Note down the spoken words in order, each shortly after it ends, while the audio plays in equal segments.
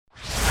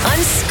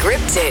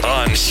Unscripted.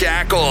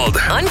 Unshackled.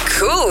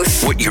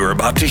 Uncouth. What you're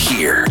about to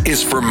hear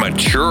is for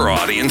mature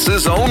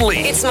audiences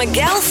only. It's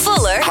Miguel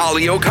Fuller.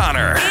 Holly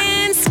O'Connor.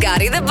 And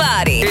Scotty the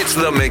Body. It's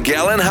the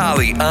Miguel and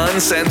Holly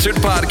Uncensored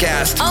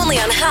Podcast. Only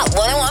on Hot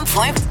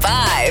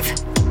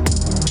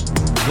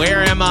 101.5. Where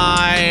am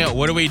I?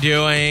 What are we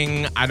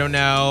doing? I don't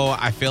know.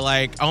 I feel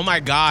like, oh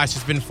my gosh,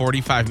 it's been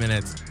 45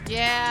 minutes.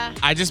 Yeah.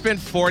 I just spent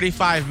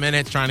 45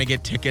 minutes trying to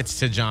get tickets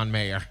to John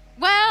Mayer.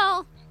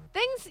 Well,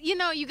 things, you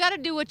got to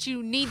do what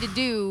you need to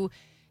do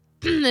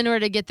in order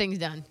to get things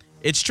done.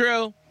 It's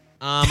true.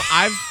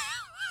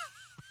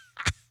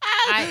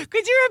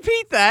 Could you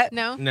repeat that?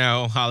 No?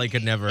 No, Holly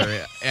could never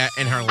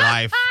in her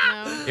life.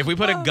 No. If we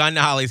put a gun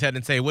to Holly's head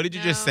and say, what did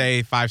you just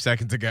say 5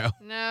 seconds ago?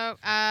 No.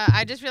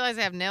 I just realized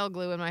I have nail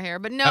glue in my hair.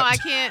 But no, I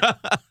can't.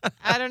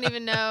 I don't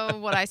even know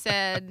what I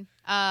said.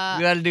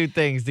 You got to do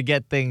things to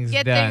get things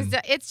done.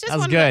 It's just That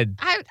was good.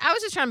 I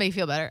was just trying to make you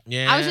feel better.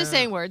 Yeah. I was just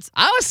saying words.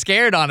 I was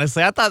scared,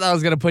 honestly. I thought that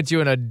was going to put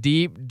you in a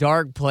deep,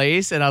 dark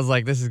place, and I was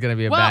like, this is going to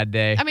be a bad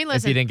day. I mean, if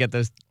listen. you didn't get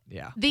those.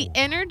 Yeah. The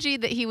energy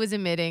that he was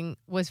emitting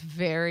was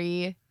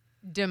very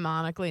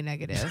demonically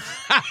negative.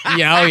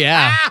 Yeah, oh,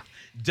 yeah.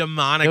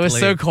 Demonically. It was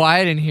so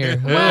quiet in here.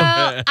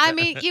 Well, I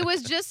mean, it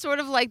was just sort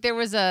of like there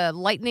was a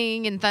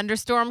lightning and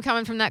thunderstorm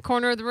coming from that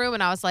corner of the room.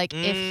 And I was like,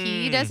 if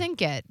he doesn't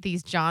get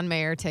these John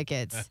Mayer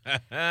tickets,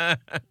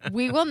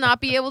 we will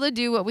not be able to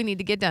do what we need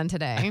to get done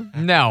today.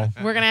 No.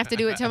 We're going to have to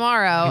do it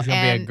tomorrow. He's going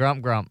to be and a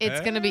grump. it's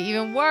going to be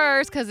even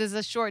worse because it's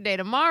a short day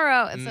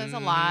tomorrow. It's a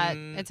lot.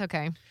 It's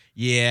okay.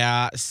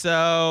 Yeah.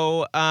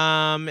 So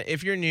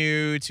if you're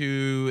new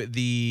to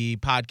the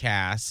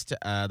podcast,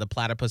 the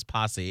Platypus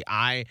Posse,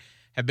 I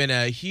have been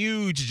a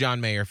huge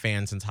John Mayer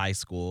fan since high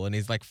school, and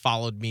he's like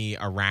followed me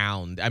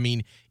around. I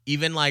mean,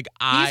 even like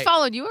He's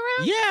followed you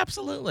around? Yeah,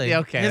 absolutely. Yeah,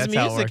 okay, His that's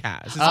how it music works.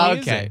 has. His Oh,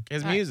 music. okay.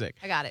 His All right, music.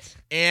 I got it.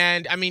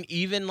 And I mean,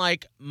 even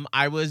like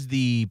I was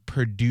the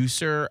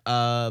producer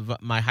of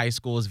my high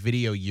school's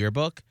video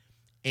yearbook,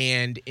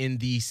 and in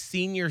the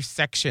senior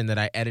section that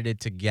I edited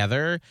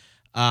together,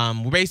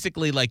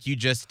 basically like you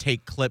just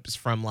take clips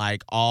from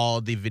like all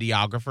the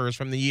videographers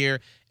from the year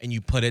and you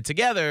put it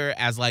together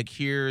as like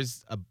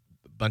here's a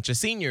bunch of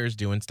seniors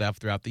doing stuff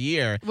throughout the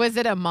year. Was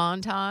it a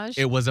montage?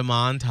 It was a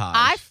montage.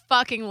 I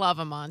fucking love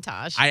a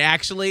montage. I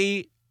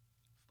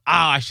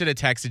should have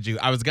texted you.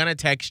 I was going to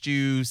text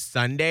you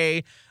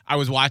Sunday. I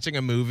was watching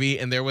a movie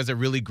and there was a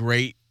really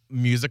great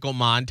musical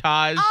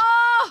montage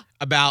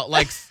about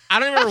like, I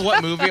don't remember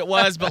what movie it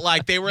was, but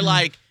like they were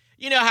like,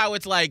 you know how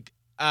it's like,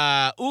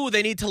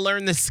 they need to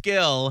learn the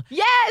skill.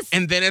 Yes.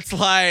 And then it's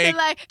like, And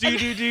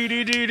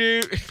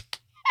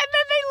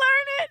then they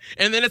learn it.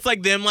 And then it's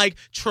like them like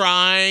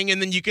trying,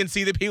 and then you can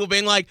see the people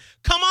being like,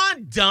 come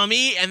on,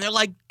 dummy. And they're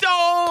like,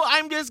 no,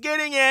 I'm just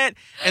getting it.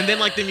 And then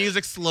like the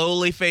music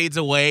slowly fades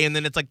away, and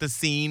then it's like the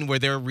scene where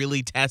they're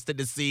really tested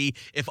to see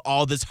if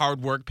all this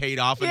hard work paid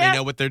off and they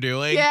know what they're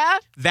doing. Yeah.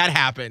 That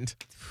happened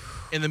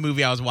in the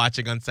movie I was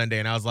watching on Sunday,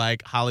 and I was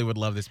like, Holly would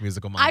love this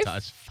musical montage. I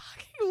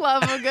fucking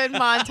love a good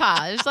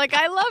montage. Like,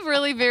 I love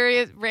really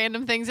very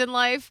random things in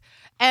life.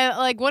 And,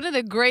 like, one of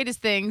the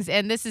greatest things,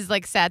 and this is,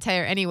 like,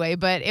 satire anyway,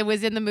 but it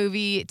was in the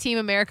movie Team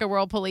America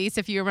World Police,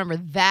 if you remember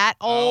that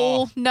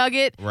old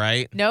nugget.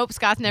 Right. Nope,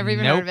 Scott's never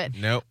even heard of it.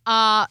 Nope.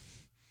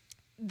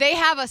 They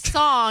have a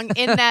song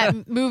in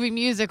that movie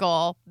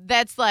musical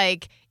that's,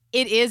 like,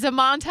 it is a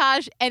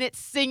montage, and it's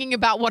singing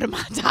about what a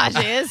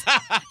montage is.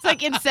 It's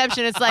like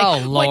Inception. It's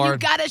like, when you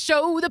gotta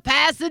show the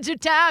passage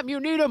of time, you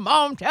need a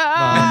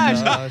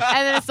montage. And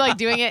then it's like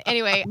doing it.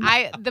 Anyway,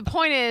 the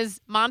point is,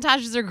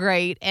 montages are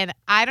great, and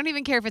I don't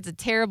even care if it's a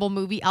terrible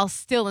movie. I'll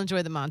still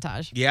enjoy the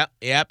montage.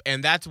 Yep.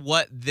 And that's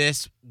what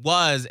this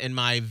was in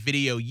my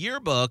video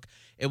yearbook.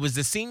 It was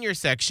the senior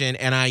section,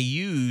 and I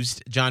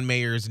used John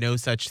Mayer's No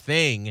Such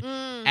Thing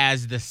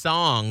as the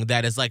song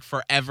that is like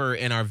forever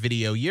in our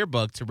video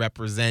yearbook to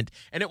represent.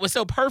 And it was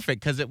so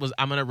perfect because it was,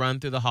 I'm going to run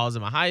through the halls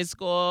of my high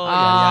school, yada,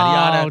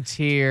 yada, yada. Oh,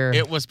 tear.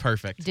 It was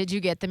perfect. Did you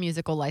get the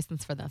musical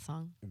license for that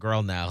song?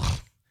 Girl, no.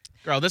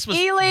 Girl, this was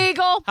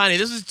illegal. Honey,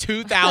 this is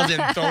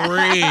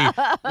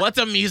 2003. What's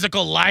a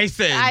musical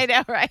license? I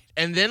know, right?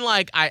 And then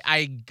like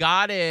I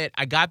got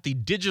the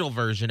digital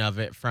version of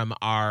it from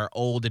our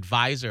old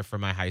advisor for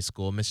my high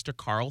school, Mr.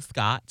 Carl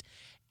Scott.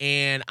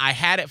 And I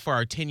had it for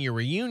our 10-year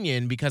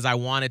reunion because I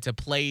wanted to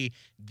play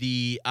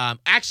the I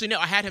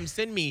had him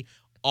send me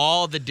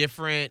all the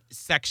different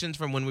sections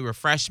from when we were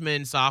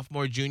freshmen,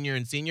 sophomore, junior,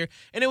 and senior.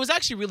 And it was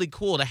actually really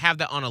cool to have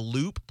that on a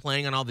loop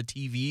playing on all the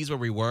TVs where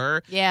we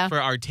were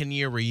for our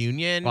 10-year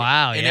reunion.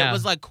 Wow, and it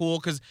was like cool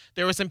because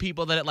there were some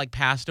people that had like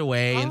passed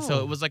away. And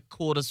so it was like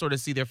cool to sort of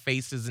see their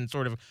faces and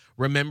sort of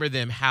remember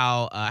them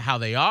how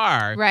they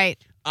are. Right.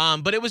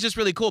 But it was just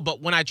really cool.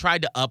 But when I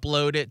tried to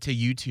upload it to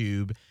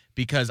YouTube,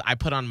 because I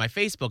put on my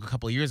Facebook a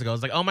couple of years ago, I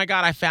was like, oh my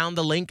God, I found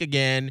the link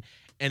again.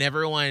 And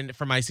everyone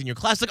from my senior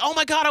class was like, oh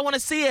my God, I want to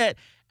see it.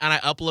 And I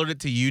uploaded it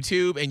to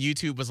YouTube, and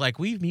YouTube was like,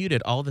 we've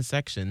muted all the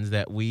sections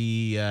that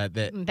we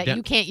that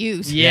you can't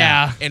use.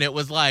 Yeah. And it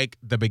was like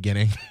the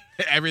beginning.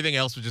 Everything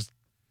else was just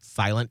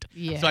silent.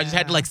 Yeah. So I just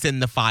had to like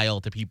send the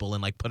file to people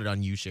and like put it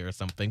on YouShare or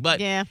something. But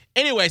Yeah.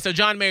 anyway, so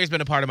John Mayer's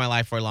been a part of my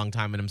life for a long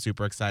time, and I'm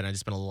super excited. I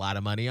just spent a lot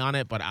of money on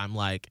it, but I'm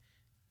like,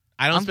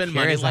 I don't spend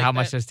money curious like how that.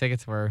 much those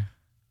tickets were.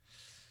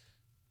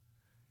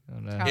 I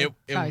don't know.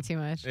 Probably too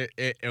much.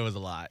 It was a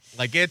lot.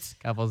 Like it's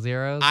Couple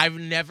zeros. I've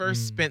never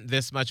spent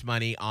this much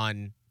money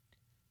on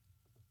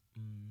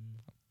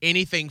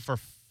anything for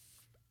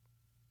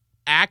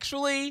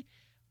actually.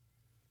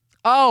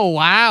 Oh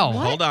wow!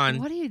 What? Hold on.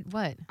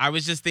 What? I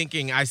was just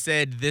thinking. I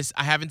said this.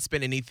 I haven't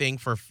spent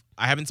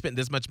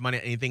this much money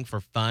on anything for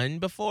fun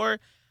before.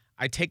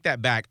 I take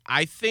that back.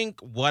 I think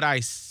what I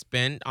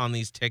spent on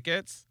these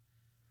tickets.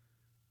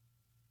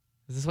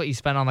 Is this what you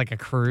spent on like a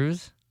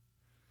cruise?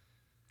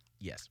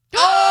 Yes.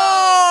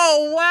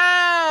 Oh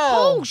wow!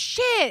 Oh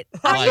shit!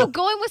 Are you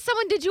going with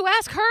someone? Did you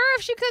ask her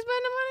if she could spend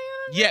the money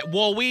on it? Yeah.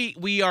 Well,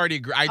 we already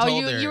agreed. I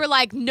told her. You were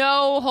like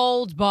no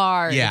holds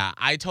barred. Yeah,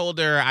 I told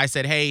her. I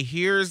said, "Hey,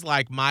 here's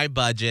like my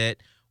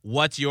budget.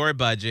 What's your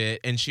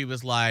budget?" And she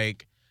was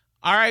like,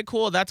 "All right,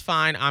 cool. That's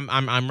fine.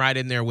 I'm right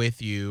in there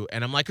with you."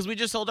 And I'm like, "Cause we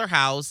just sold our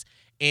house,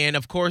 and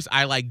of course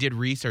I like did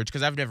research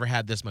because I've never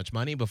had this much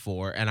money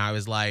before, and I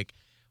was like."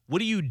 What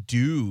do you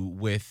do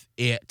with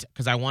it?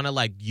 Because I want to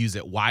like use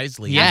it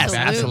wisely. Yes, in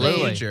the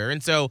absolutely. future.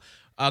 And so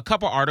a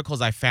couple articles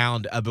I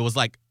found, it was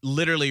like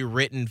literally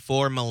written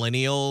for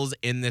millennials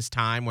in this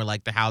time where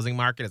like the housing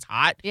market is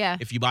hot. Yeah.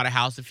 If you bought a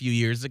house a few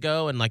years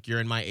ago and like you're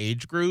in my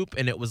age group,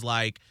 and it was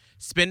like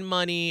spend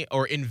money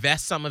or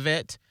invest some of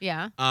it.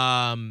 Yeah.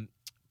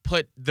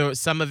 Put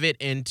some of it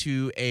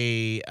into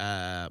a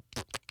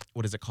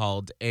what is it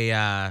called?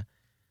 A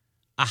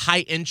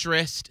high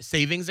interest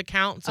savings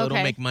account, so it'll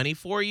Okay. make money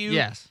for you.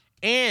 Yes.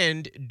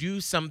 And do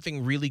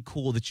something really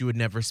cool that you would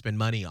never spend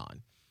money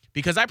on.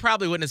 Because I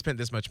probably wouldn't have spent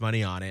this much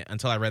money on it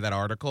until I read that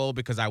article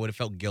because I would have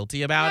felt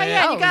guilty about it.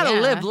 Yeah, you gotta yeah.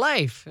 live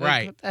life. Like,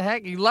 Right. what the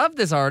heck? You love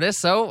this artist,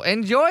 so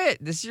enjoy it.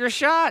 This is your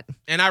shot.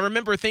 And I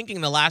remember thinking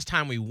the last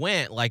time we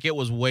went, like it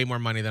was way more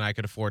money than I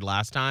could afford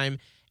last time.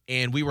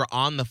 And we were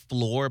on the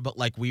floor, but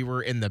like we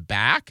were in the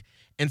back.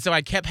 And so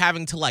I kept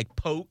having to like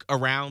poke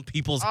around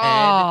people's head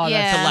Oh,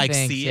 Yeah. to like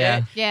stinks, see yeah.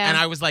 it. Yeah. And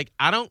I was like,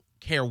 I don't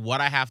care what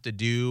I have to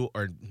do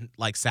or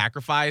like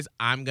sacrifice.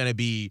 I'm going to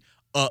be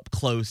up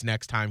close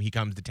next time he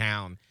comes to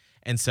town.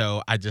 And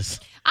so I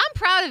just. I'm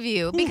proud of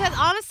you because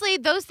honestly,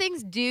 those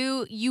things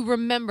you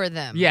remember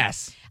them.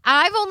 Yes.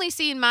 I've only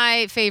seen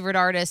my favorite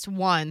artist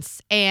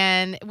once,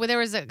 and there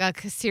was a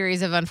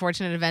series of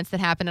unfortunate events that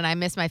happened, and I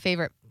missed my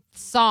favorite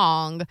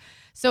song.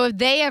 So if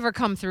they ever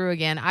come through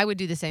again, I would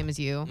do the same as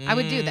you. I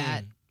would do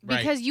that right.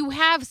 because you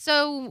have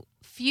so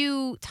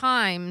few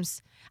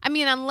times. I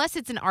mean, unless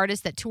it's an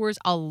artist that tours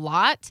a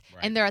lot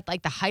and they're at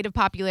like the height of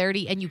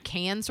popularity and you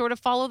can sort of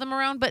follow them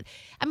around. But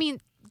I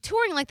mean,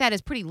 touring like that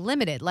is pretty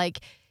limited. Like,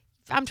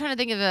 I'm trying to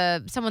think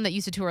of someone that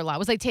used to tour a lot. It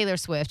was like Taylor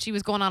Swift. She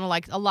was going on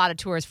like a lot of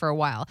tours for a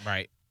while.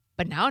 Right.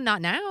 But now,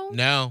 not now.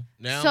 No.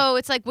 So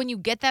it's like when you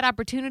get that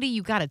opportunity,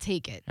 you got to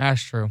take it.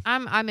 That's true.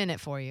 I'm in it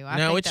for you. I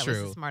No, think it's that was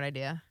true. a smart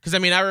idea. Because I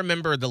mean, I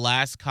remember the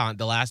last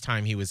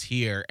time he was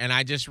here, and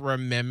I just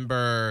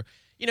remember,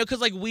 because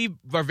like we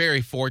are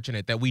very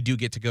fortunate that we do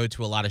get to go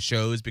to a lot of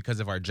shows because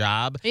of our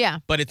job. Yeah.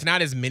 But it's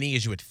not as many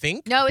as you would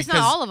think. No, it's not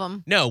because- all of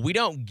them. No, we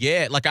don't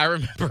get like I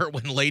remember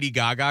when Lady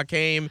Gaga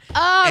came. Oh,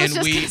 I was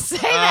and just going to say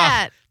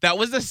that. That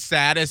was the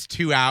saddest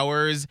 2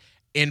 hours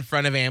in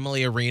front of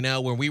Amalie Arena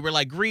where we were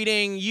like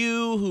greeting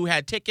you who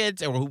had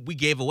tickets or we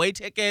gave away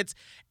tickets.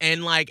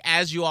 And like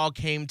as you all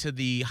came to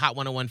the Hot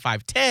 1015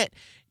 tent,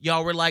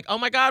 y'all were like, oh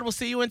my God, we'll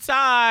see you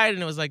inside.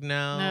 And it was like,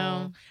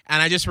 no.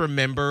 And I just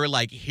remember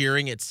like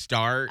hearing it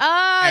start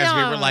as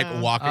we were like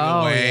walking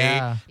away.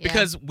 Yeah.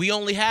 Because we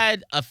only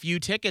had a few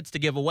tickets to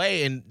give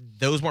away and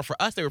those weren't for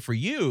us, they were for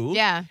you.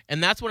 Yeah.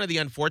 And that's one of the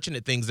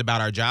unfortunate things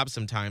about our job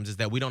sometimes is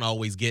that we don't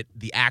always get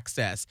the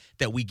access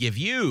that we give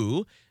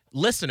you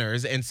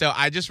listeners. And so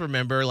I just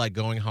remember like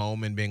going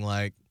home and being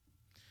like,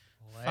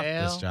 fuck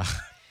this job.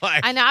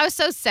 Like, I know. I was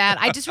so sad.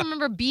 I just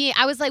remember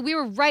I was like, we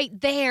were right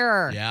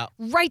there. Yeah.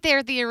 Right there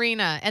at the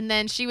arena. And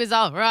then she was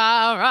all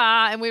rah,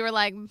 rah. And we were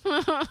like,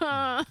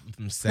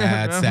 I'm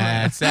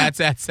sad.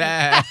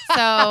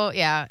 So,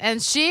 yeah.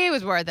 And she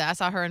was worth it. I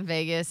saw her in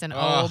Vegas and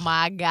oh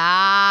my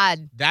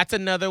God. That's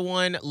another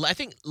one. I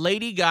think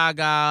Lady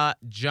Gaga,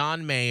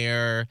 John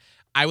Mayer.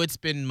 I would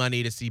spend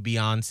money to see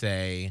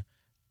Beyonce.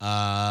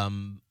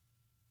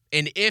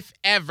 And if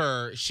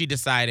ever she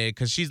decided,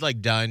 because she's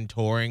like done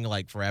touring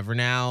like forever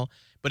now,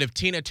 but if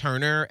Tina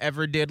Turner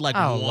ever did like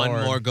one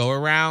more go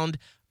around,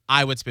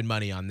 I would spend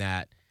money on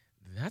that.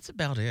 That's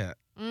about it.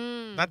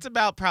 That's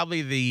about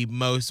probably the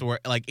most, or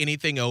like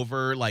anything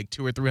over like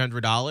 $200 or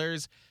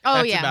 $300.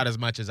 That's about as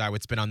much as I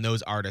would spend on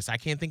those artists. I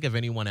can't think of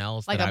anyone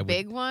else. Like that a I would,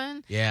 big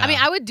one? Yeah. I mean,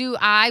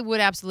 I would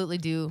absolutely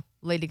do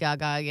Lady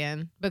Gaga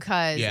again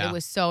because it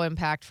was so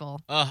impactful.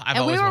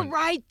 I've we were wanted-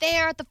 right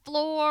there at the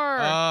floor.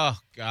 Oh,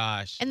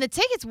 gosh. And the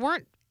tickets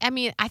weren't, I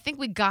mean, I think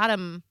we got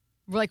them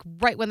like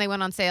right when they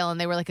went on sale and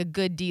they were like a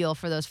good deal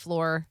for those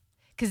floor.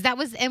 because that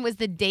was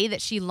the day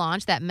that she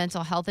launched that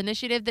mental health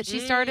initiative that she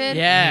started.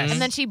 Yes.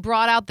 And then she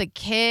brought out the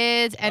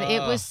kids, and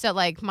it was so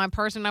like my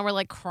person and I were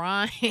like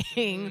crying.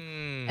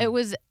 It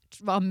was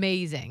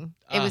amazing.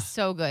 It was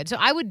so good. So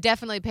I would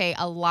definitely pay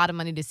a lot of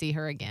money to see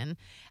her again.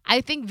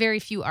 I think very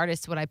few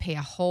artists would I pay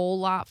a whole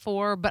lot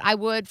for, but I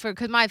would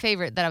because my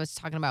favorite that I was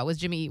talking about was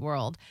Jimmy Eat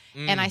World.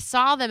 And I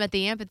saw them at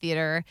the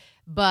amphitheater,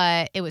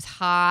 but it was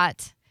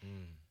hot.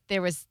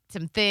 There was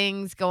some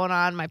things going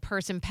on. My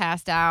person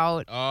passed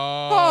out.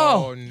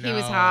 Oh, no. He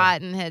was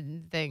hot and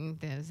had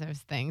there's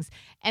things.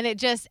 And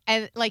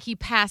like he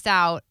passed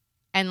out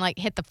and like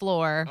hit the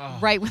floor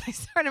right when I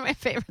started my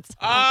favorite song.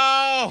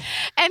 Oh.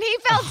 And he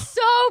felt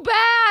so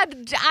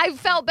bad. I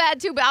felt bad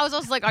too, but I was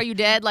also like, are you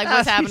dead? Like,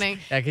 what's happening?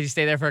 Yeah, could you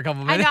stay there for a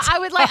couple I minutes? know.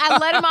 I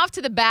let him off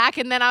to the back,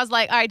 and then I was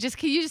like, all right,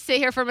 can you just sit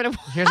here for a minute?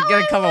 Here's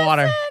get a cup of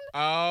water.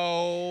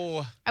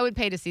 Oh. I would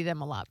pay to see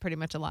them pretty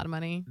much a lot of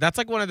money. That's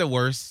like one of the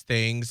worst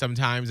things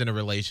sometimes in a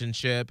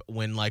relationship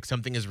when like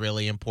something is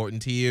really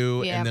important to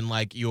you and then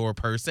like your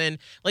person,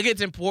 like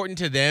it's important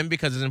to them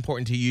because it's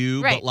important to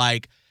you, but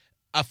like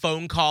a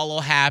phone call will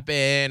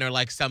happen or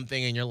like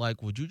something and you're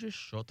like, would you just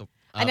shut the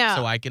up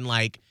so I can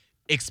like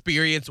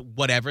experience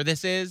whatever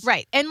this is?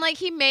 Right. And like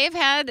he may have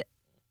had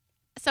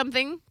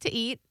something to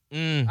eat.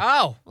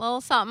 Oh. A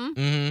little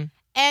something. Mm-hmm.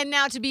 And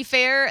now to be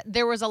fair,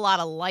 there was a lot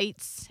of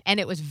lights and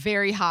it was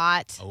very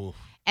hot. Oh.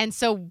 And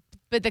so,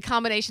 but the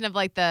combination of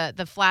like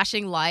the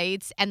flashing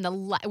lights and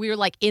we were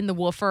like in the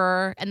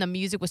woofer and the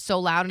music was so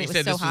loud and it was so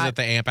hot. You said this was at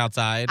the amp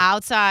outside?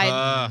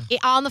 Outside,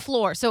 on the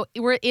floor. So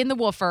we're in the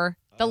woofer.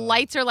 The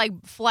lights are like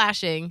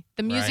flashing.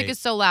 The music is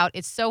so loud.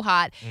 It's so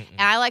hot.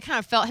 And I like kind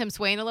of felt him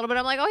swaying a little bit.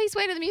 I'm like, oh, he's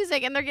swaying to the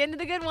music and they're getting to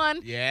the good one.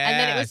 Yeah. And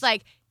then it was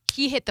like,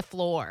 he hit the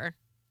floor.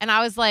 And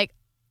I was like,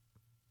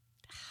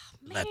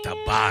 let the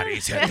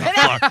bodies hit the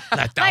floor.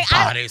 Let the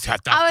bodies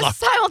hit the floor. I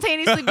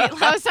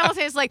was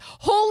simultaneously like,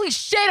 holy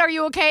shit, are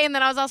you okay? And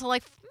then I was also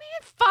like,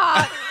 man,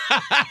 fuck.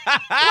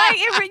 Like,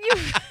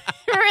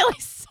 it really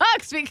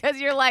sucks because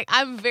you're like,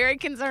 I'm very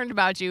concerned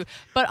about you,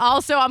 but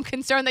also I'm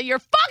concerned that you're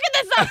fucking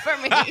this up for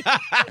me.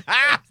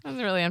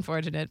 Sounds really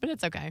unfortunate, but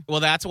it's okay. Well,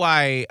 that's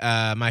why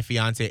my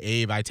fiance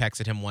Abe, I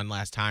texted him one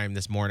last time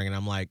this morning, and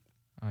I'm like,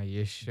 are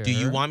you sure? Do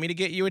you want me to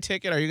get you a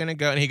ticket? Are you going to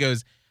go? And he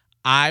goes,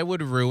 I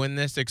would ruin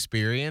this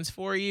experience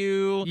for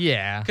you.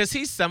 Yeah. Because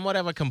he's somewhat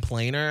of a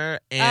complainer.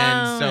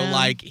 And so,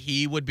 like,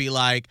 he would be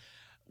like,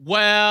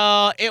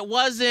 well,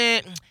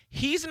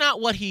 he's not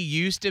what he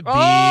used to be.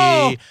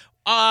 Oh.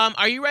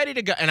 Are you ready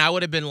to go? And I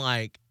would have been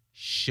like,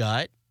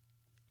 shut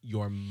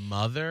your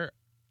mother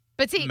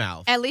But see,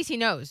 mouth. at least he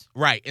knows.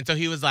 Right. And so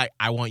he was like,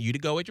 I want you to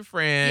go with your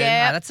friend.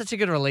 Yeah. Wow, that's such a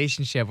good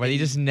relationship where you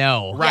just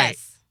know. Right.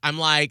 Yes. I'm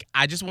like,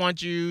 I just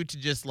want you to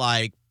just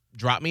like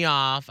drop me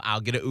off.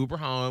 I'll get an Uber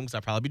home because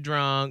I'll probably be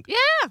drunk. Yeah.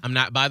 I'm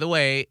not, by the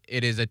way,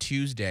 it is a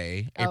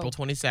Tuesday, April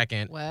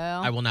 22nd.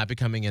 Well. I will not be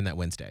coming in that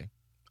Wednesday.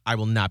 I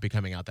will not be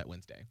coming out that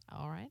Wednesday.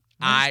 All right.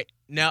 I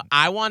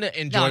want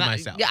to enjoy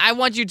myself. Yeah, I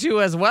want you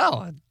to as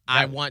well.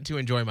 I want to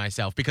enjoy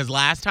myself because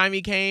last time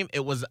he came,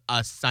 it was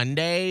a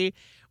Sunday.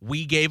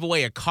 We gave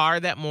away a car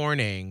that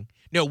morning.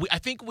 No, I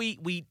think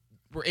we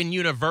were in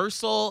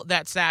Universal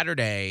that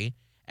Saturday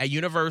at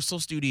Universal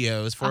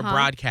Studios for a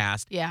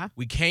broadcast. Yeah.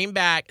 We came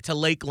back to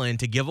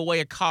Lakeland to give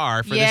away a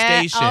car for the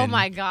station. Oh,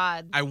 my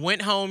God. I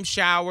went home,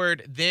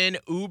 showered, then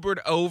Ubered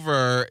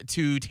over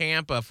to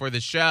Tampa for the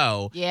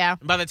show. Yeah.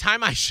 And by the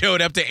time I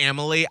showed up to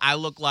Amelie, I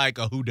looked like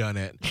a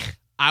whodunit.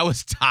 I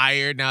was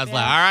tired, and I was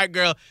like, all right,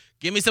 girl,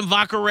 give me some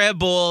vodka Red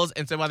Bulls.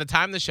 And so by the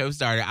time the show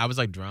started, I was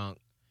like drunk.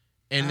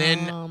 And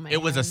then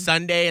it was a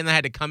Sunday, and I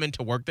had to come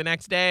into work the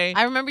next day.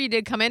 I remember you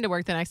did come into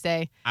work the next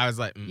day. I was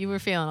like, You were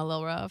feeling a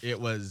little rough.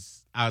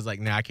 I was like,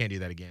 nah, I can't do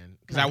that again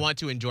because I want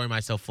to enjoy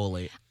myself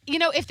fully. You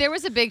know, if there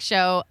was a big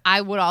show, I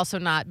would also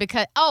not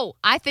because,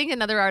 I think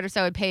another artist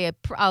I would pay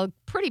a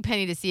pretty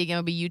penny to see again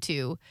would be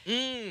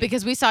U2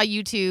 because we saw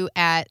U2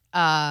 at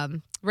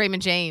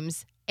Raymond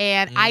James.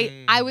 And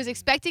I was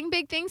expecting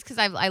big things because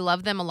I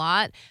love them a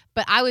lot,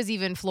 but I was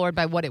even floored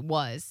by what it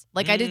was.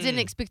 Like I didn't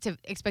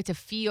expect to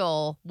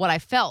feel what I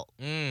felt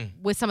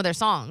with some of their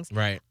songs.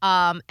 Right.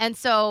 And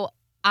so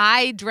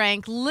I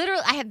drank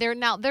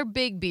they're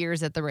big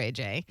beers at the Ray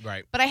J.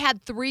 Right. But I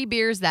had 3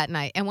 beers that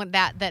night, and when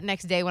that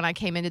next day when I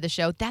came into the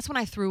show, that's when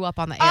I threw up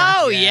on the air.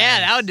 Oh Yes. yeah,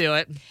 that would do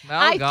it. Oh,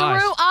 I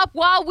gosh. threw up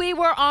while we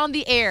were on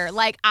the air.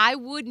 Like I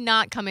would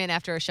not come in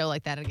after a show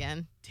like that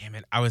again. Damn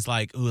it. I was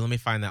like, ooh, let me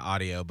find that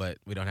audio, but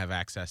we don't have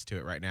access to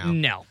it right now.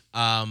 No.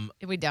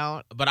 We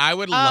don't. But I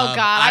would love. Oh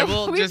God! I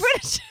will we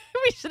just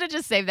should have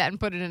just saved that and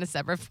put it in a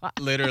separate file.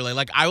 literally,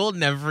 like, I will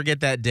never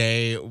forget that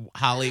day.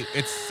 Holly,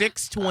 it's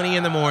 6:20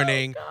 in the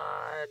morning.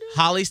 God.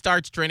 Holly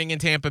starts training in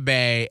Tampa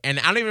Bay, and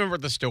I don't even remember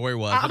what the story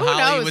was. And who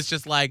Holly knows? was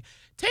just like,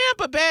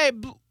 Tampa Bay,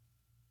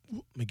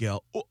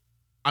 Miguel. Oh,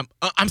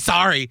 I'm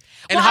sorry.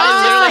 And Well, Holly I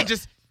was literally just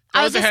just I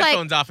throws was her just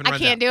headphones off and I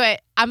runs can't out. do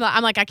it. I'm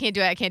like, I can't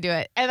do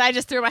it. And I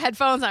just threw my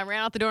headphones. I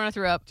ran out the door and I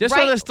threw up. Just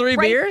for those 3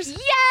 beers?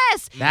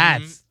 Yes.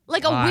 That's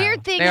Like wow. a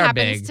weird thing They are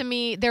happens big. to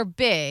me. They're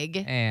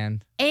big.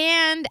 And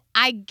And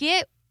I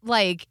get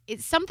like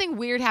it's something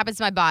weird happens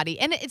to my body,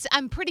 and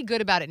I'm pretty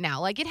good about it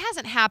now. Like it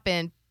hasn't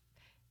happened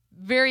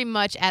very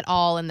much at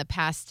all in the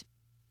past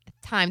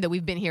time that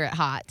we've been here at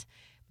Hot.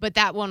 But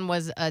that one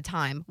was a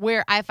time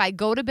where if I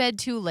go to bed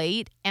too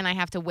late and I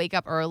have to wake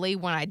up early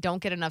when I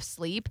don't get enough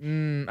sleep,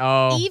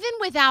 even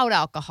without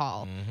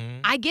alcohol,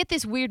 I get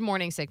this weird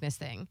morning sickness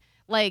thing.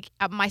 Like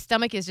my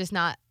stomach is just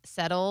not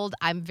settled.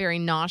 I'm very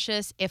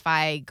nauseous. If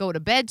I go to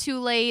bed too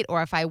late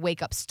or if I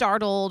wake up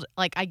startled,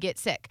 like I get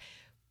sick.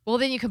 Well,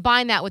 then you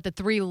combine that with the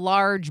 3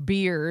 large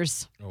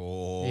beers.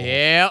 Oh.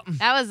 Yep.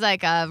 That was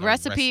like a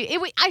recipe.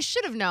 I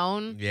should have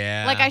known.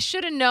 Yeah. Like I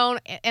should have known,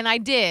 and I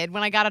did.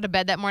 When I got out of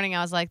bed that morning,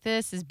 I was like,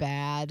 this is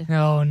bad.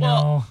 Oh, no.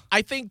 Well,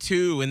 I think,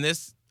 too, and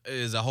this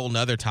is a whole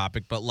nother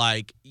topic, but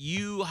like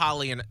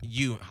Holly,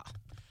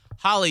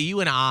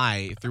 you and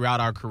I, throughout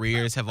our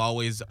careers, have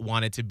always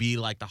wanted to be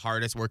like the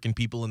hardest working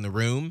people in the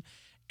room.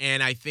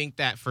 And I think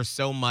that for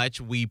so much,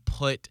 we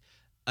put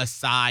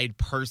aside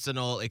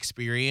personal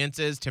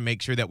experiences to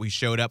make sure that we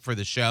showed up for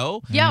the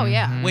show. Yeah,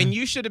 yeah. When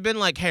you should have been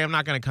like, hey, I'm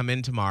not going to come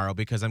in tomorrow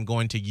because I'm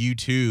going to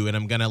U2 and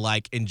I'm going to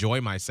like enjoy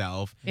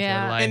myself.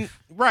 Yeah. And,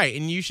 right.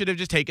 And you should have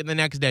just taken the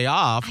next day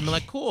off and be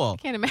like, cool.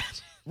 Can't imagine.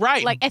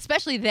 Right. Like,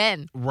 especially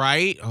then.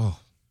 Right. Oh,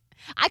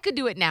 I could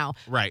do it now.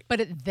 right.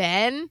 But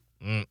then,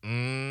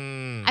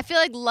 I feel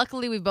like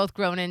luckily we've both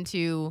grown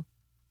into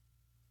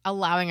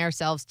allowing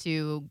ourselves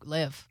to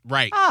live.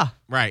 Right.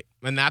 Right.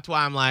 And that's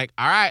why I'm like,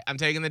 all right, I'm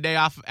taking the day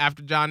off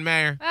after John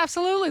Mayer.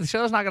 Absolutely. The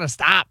show's not going to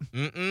stop.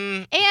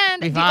 Mm-mm.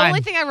 And Be the fine. only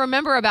thing I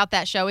remember about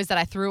that show is that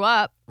I threw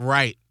up.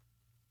 Right.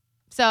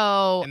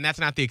 So, And that's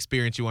not the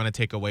experience you want to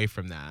take away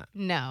from that.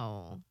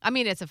 no. I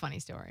mean, it's a funny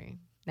story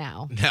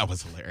now. That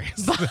was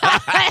hilarious. It's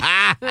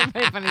a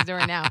very funny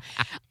story now.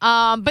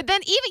 But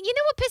then even, you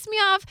know what pissed me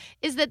off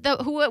is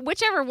that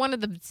whichever one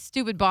of the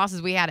stupid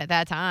bosses we had at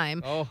that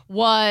time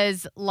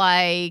was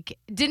like,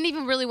 didn't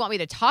even really want me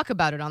to talk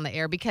about it on the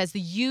air because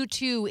the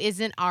U2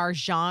 isn't our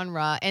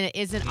genre and it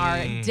isn't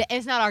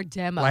it's not our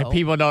demo. Like,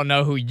 people don't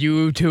know who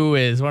U2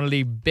 is, one of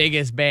the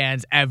biggest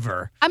bands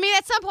ever. I mean,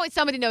 at some point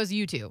somebody knows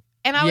U2.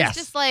 And I was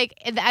just like,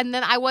 and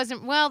then I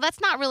wasn't, well, that's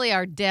not really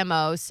our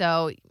demo,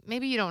 so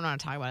maybe you don't want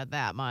to talk about it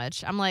that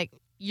much. I'm like,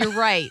 you're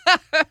right.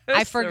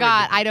 I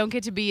forgot I don't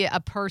get to be a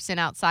person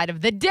outside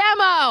of the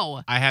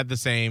demo.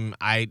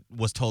 I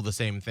was told the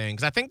same thing.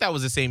 Because I think that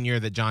was the same year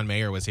that John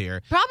Mayer was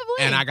here. Probably.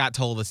 And I got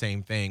told the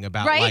same thing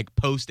about like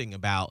posting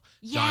about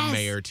John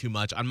Mayer too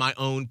much on my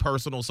own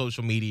personal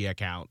social media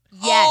account.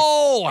 Yes.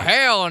 Oh,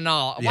 hell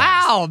no. Yes.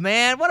 Wow,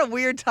 man. What a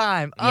weird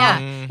time.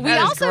 Yeah. We that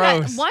is also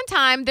gross. one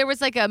time there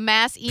was like a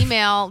mass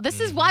email. This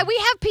is why we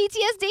have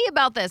PTSD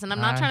about this. And I'm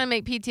not trying to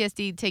make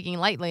PTSD taking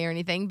lightly or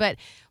anything, but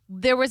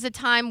there was a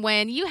time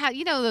when you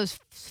know those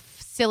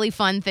silly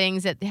fun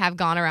things that have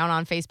gone around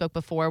on Facebook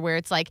before where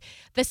it's like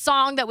the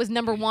song that was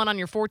number 1 on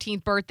your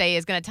 14th birthday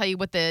is going to tell you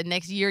what the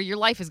next year your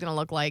life is going to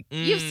look like.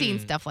 You've seen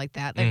stuff like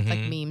that. They're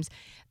like memes.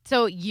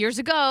 So years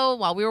ago,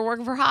 while we were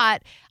working for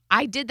Hot,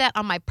 I did that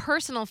on my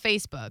personal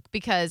Facebook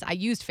because I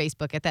used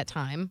Facebook at that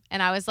time.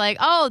 And I was like,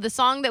 oh, the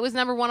song that was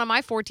number 1 on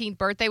my 14th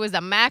birthday was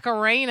the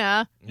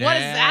Macarena. What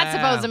is that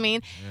supposed to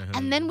mean?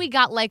 And then we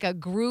got like a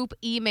group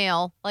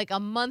email like a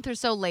month or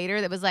so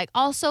later that was like,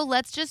 also,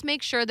 let's just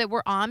make sure that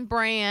we're on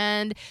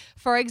brand.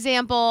 For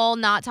example,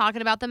 not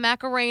talking about the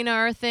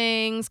Macarena or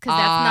things because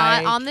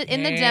that's not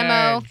in the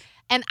demo.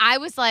 And I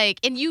was like,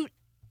 and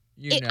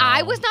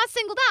I was not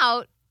singled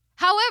out.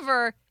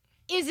 However,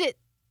 is it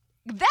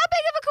that big of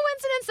a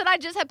coincidence that I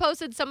just had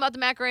posted some about the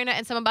Macarena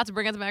and some about to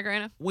bring up the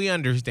Macarena? We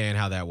understand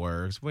how that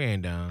works. We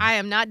ain't dumb. I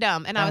am not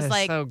dumb. And I was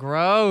like, so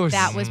gross.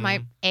 that was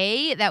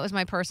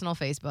my personal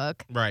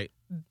Facebook. Right.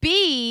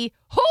 B,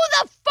 who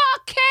the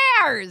fuck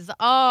cares?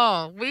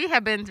 Oh, we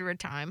have been through a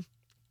time.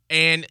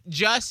 And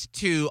just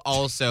to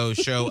also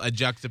show a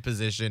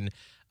juxtaposition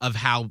of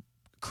how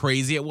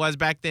crazy it was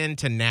back then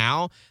to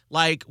now,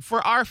 like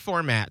for our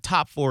format,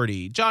 Top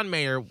 40, John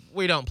Mayer,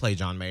 we don't play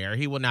John Mayer.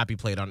 He will not be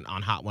played on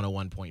Hot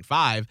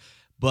 101.5.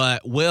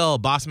 But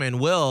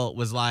Bossman Will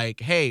was like,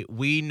 hey,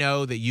 we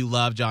know that you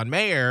love John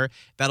Mayer.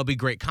 That'll be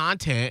great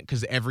content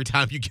because every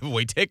time you give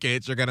away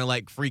tickets, you're going to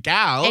like freak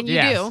out. And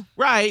you do.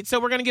 Right. So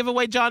we're going to give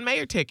away John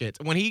Mayer tickets.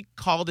 When he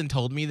called and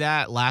told me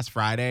that last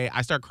Friday,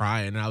 I started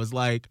crying and I was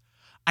like,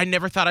 I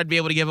never thought I'd be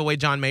able to give away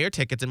John Mayer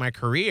tickets in my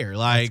career.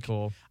 Like, that's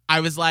cool. I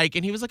was like,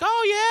 and he was like,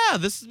 oh, yeah,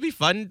 this would be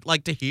fun,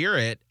 like, to hear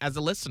it as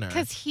a listener.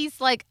 Because he's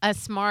like a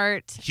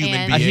smart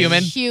Human and being. A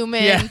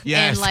human Yeah.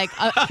 Yes. and like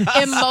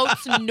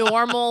emotes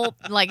normal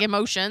like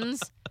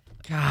emotions.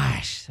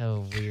 Gosh,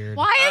 so weird.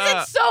 Why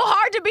is it so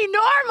hard to be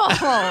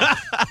normal?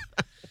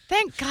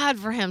 Thank God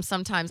for him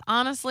sometimes,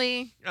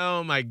 honestly.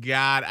 Oh, my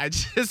God. I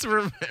just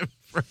remember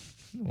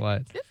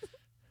What?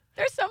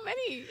 There's so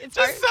many. It's just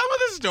hard. some of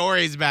the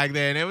stories back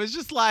then. It was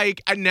just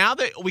like, and now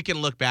that we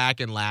can look back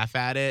and laugh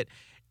at it,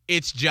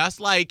 it's just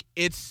like,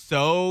 it's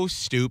so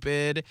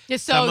stupid.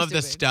 It's so some of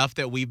the stupid. stuff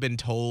that we've been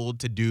told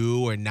to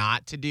do or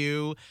not to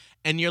do.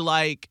 And you're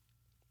like,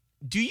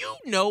 do you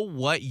know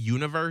what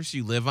universe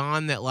you live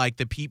on that like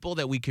the people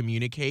that we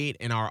communicate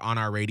on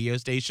our radio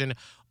station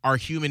are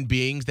human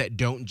beings that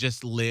don't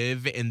just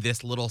live in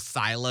this little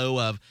silo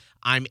of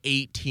I'm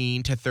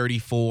 18 to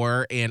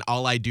 34 and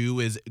all I do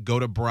is go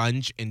to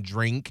brunch and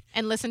drink.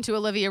 And listen to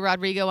Olivia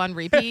Rodrigo on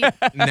repeat.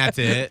 And that's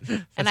it.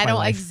 And I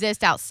don't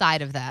exist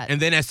outside of that.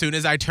 And then as soon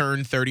as I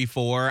turn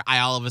 34, I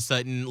all of a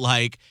sudden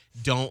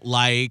don't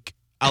like.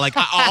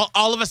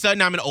 All of a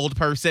sudden, I'm an old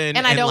person.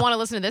 And I don't want to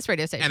listen to this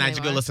radio station And I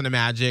just go listen to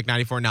Magic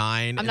 94.9.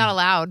 I'm not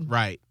allowed.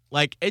 Right.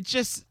 Like, it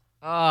just...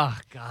 Oh,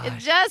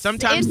 God.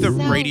 Sometimes the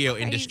so radio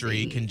crazy.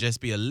 industry can just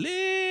be a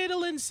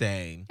little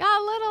insane. A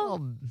little.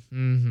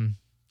 Mm-hmm.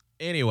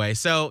 Anyway,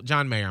 so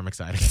John Mayer, I'm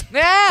excited.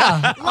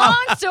 Yeah. Long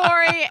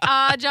story.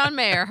 John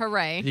Mayer.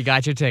 Hooray. You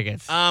got your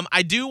tickets.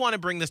 I do want to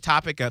bring this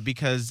topic up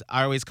because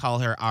I always call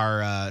her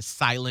our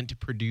silent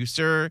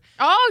producer.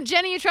 Oh,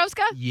 Jenny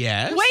Utrowska?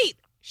 Yes. Wait.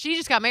 She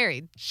just got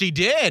married. She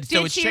did. So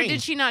Did it's she or changed.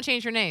 did she not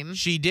change her name?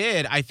 She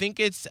did. I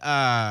think it's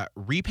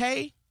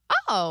Repay.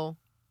 Oh.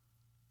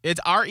 It's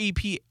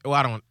R-E-P. Oh,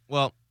 I don't.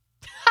 Well,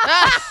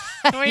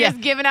 We're just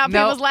giving out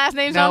people's last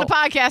names on the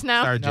podcast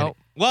now. sorry, Jenny. Nope.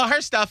 Well,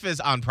 her stuff is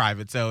on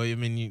private, so I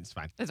mean, it's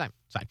fine. That's fine.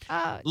 It's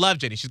fine. Love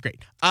Jenny. She's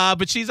great.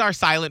 But she's our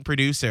silent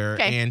producer,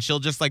 Okay. and she'll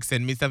just like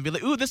send me something, be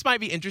like, ooh, this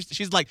might be interesting.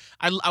 She's like,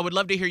 I would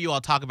love to hear you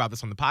all talk about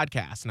this on the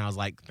podcast. And I was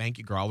like, thank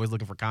you, girl. Always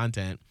looking for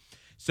content.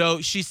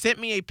 So she sent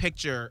me a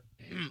picture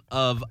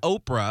of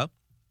Oprah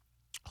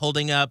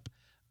holding up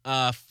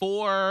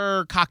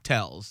 4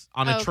 cocktails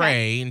on a Okay.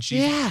 tray, and she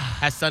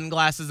has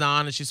sunglasses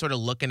on, and she's sort of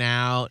looking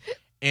out.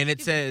 And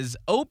it says,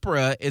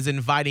 Oprah is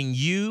inviting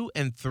you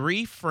and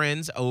 3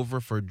 friends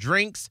over for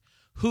drinks.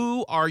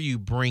 Who are you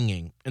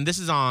bringing? And this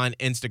is on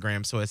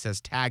Instagram, so it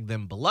says tag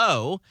them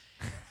below.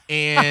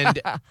 And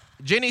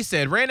Jenny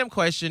said, random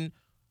question,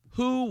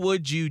 who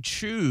would you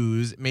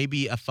choose?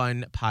 Maybe a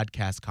fun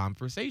podcast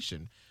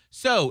conversation.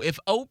 So if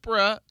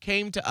Oprah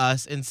came to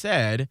us and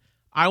said,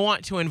 I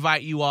want to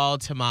invite you all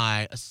to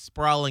my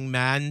sprawling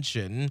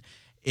mansion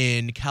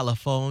in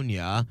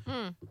California,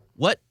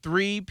 what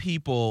 3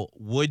 people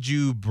would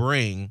you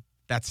bring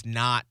that's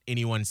not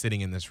anyone sitting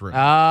in this room?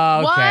 Oh,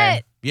 okay.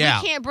 What?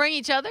 Yeah. We can't bring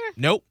each other?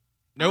 Nope.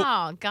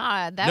 Oh,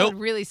 God. That Nope.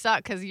 would really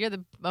suck because you're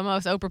the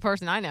most Oprah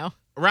person I know.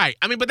 Right.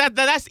 I mean, but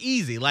that's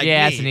easy. Like,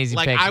 Yeah, me. it's an easy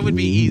like, pick. I would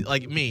be easy.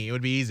 Like, me, it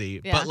would be easy.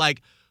 Yeah. But,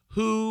 like,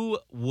 who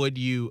would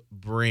you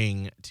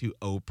bring to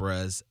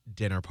Oprah's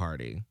dinner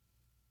party?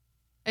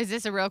 Is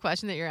this a real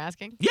question that you're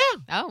asking? Yeah.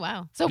 Oh,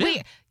 wow. So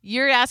Yeah.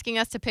 you're asking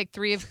us to pick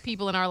 3 of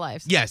people in our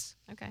lives. Yes.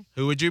 Okay.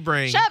 Who would you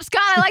bring? Shut up,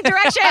 Scott. I like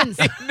directions.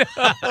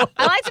 I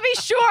like to be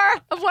sure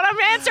of what I'm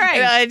answering.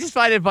 Yeah, I just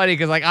find it funny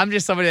because, like, I'm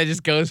just somebody that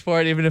just goes for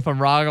it, even if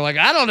I'm wrong. I'm like,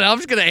 I don't know. I'm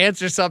just going to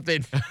answer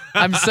something.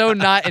 I'm so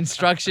not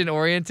instruction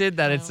oriented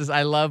that it's just,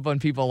 I love when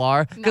people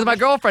are. Because my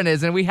girlfriend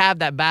is, and we have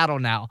that battle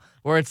now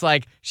where it's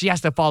like she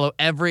has to follow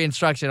every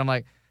instruction. I'm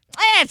like,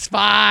 it's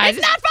fine.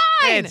 It's not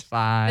fine. It's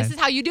fine. This is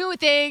how you do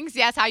things.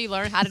 That's how you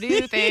learn how to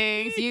do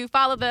things. You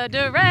follow the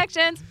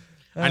directions.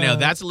 I know.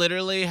 That's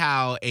literally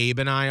how Abe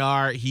and I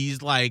are.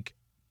 He's like,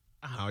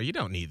 oh, you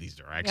don't need these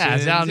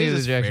directions. Yeah, I don't You need the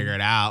just directions. figure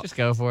it out. Just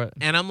go for it.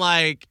 And I'm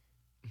like,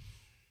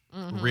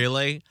 Mhm.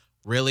 really?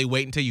 Really?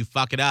 Wait until you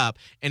fuck it up.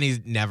 And he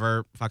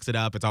never fucks it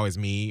up. It's always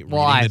me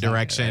Well, reading I the thought-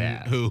 direction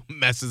yeah. who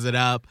messes it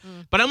up.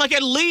 But I'm like,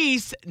 at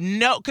least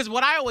no. Because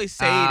what I always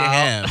say to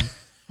him is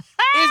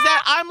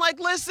that I'm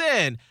like,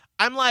 listen,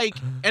 I'm like,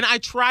 and I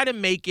try to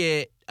make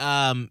it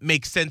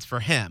make sense for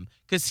him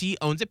because he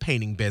owns a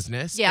painting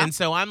business. Yeah. And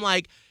so I'm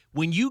like,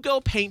 when you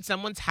go paint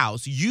someone's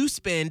house, you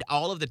spend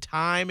all of the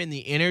time and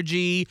the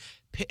energy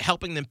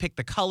helping them pick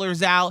the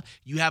colors out.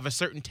 You have a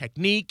certain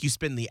technique. You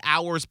spend the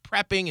hours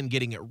prepping and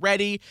getting it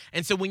ready.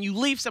 And so when you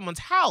leave someone's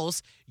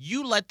house,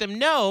 you let them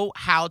know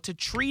how to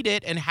treat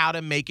it and how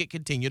to make it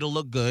continue to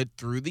look good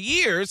through the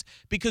years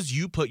because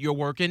you put your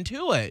work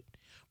into it.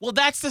 Well,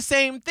 that's the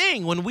same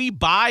thing. When we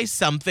buy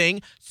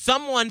something,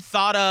 someone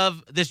thought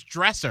of this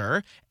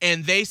dresser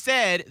and they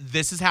said,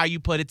 this is how you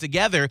put it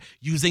together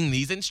using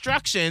these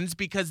instructions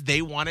because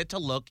they want it to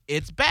look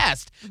its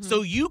best.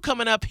 So you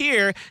coming up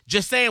here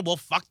just saying, well,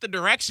 fuck the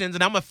directions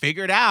and I'm going to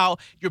figure it out.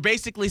 You're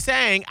basically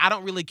saying, I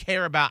don't really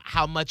care about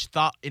how much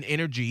thought and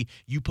energy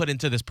you put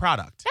into this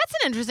product. That's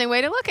an interesting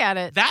way to look at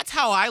it. That's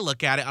how I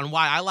look at it on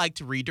why I like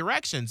to read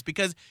directions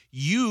because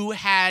you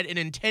had an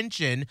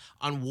intention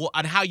on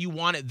how you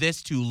wanted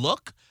this to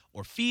look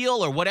or feel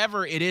or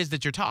whatever it is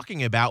that you're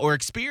talking about or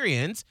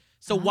experience.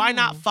 So why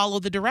not follow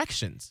the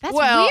directions? That's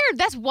Well- weird.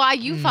 That's why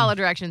you follow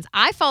directions.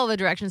 I follow the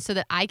directions so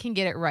that I can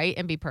get it right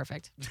and be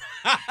perfect.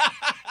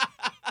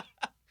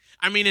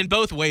 I mean, in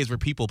both ways, we're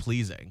people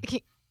pleasing.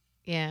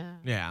 Yeah.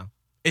 Yeah.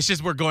 It's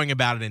just we're going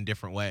about it in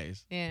different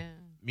ways. Yeah.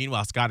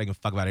 Meanwhile, Scott didn't give a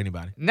fuck about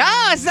anybody. No,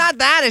 it's not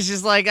that. It's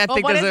just like I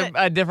think what there's is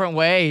a different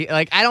way.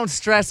 Like I don't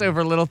stress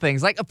over little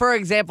things. Like for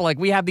example, like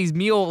we have these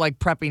meal like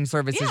prepping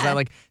services Yeah. that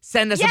like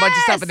send us a bunch of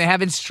Yes! stuff and they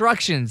have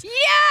instructions.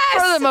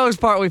 Yes! For the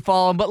most part, we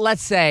follow them. But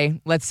let's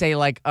say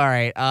like, all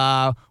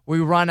right, we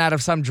run out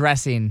of some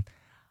dressing,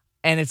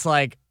 and it's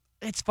like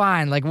it's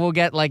fine. Like we'll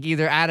get like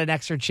either add an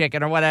extra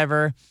chicken or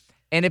whatever.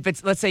 And if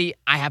it's, let's say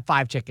I have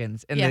 5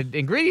 chickens and Yeah. the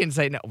ingredients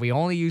say, no, we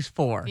only use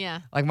 4. Yeah.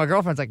 Like my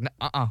girlfriend's like,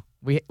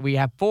 we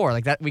have 4.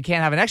 Like that, we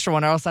can't have an extra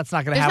one, or else that's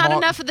not going to There's have not all.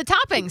 enough of the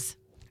toppings.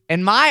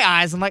 In my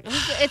eyes, I'm like,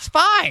 it's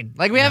fine.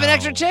 Like we have an No,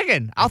 extra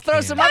chicken. I'll throw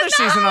can't. some That's other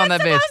season on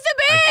that bitch. Supposed to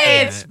be.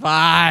 It's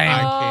fine.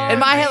 can't. In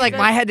my head, like Oh,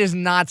 my head does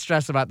not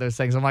stress about those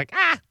things. I'm like,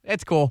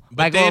 it's cool.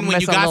 But Like, then we'll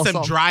when you mess up a got little some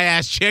salt. dry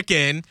ass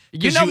chicken,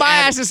 You 'cause know my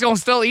add- ass is gonna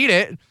still eat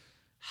it.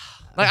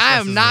 Like I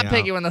am stresses not me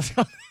picky out. when those.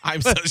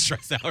 I'm so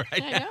stressed out right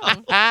I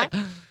now.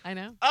 know. I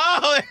know.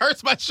 Oh, it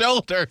hurts my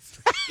shoulders.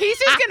 He's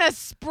just gonna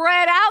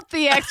spread out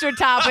the extra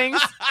toppings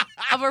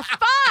over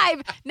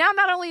 5. Now,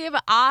 not only have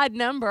an odd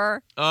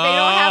number, they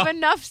don't have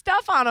enough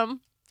stuff on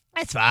them.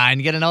 It's fine.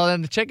 You get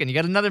another chicken. You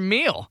get another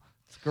meal.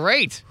 It's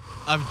great.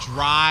 Of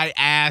dry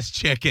ass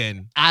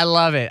chicken. I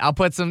love it. I'll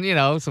put some,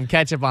 some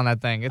ketchup on that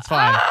thing. It's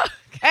fine.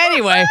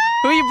 Anyway,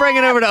 who are you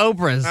bringing over to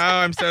Oprah's? Oh,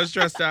 I'm so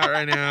stressed out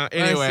right now.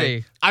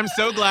 Anyway, see. I'm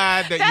so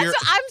glad that you're.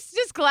 I'm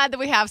just glad that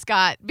we have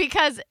Scott,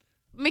 because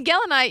Miguel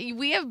and I,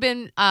 we have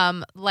been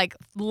like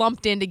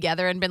lumped in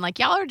together and been like,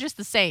 y'all are just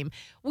the same.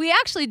 We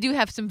actually do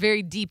have some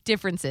very deep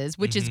differences,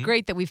 which is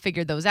great that we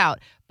figured those out.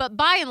 But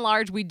by and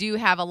large, we do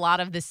have a lot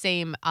of the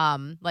same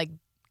like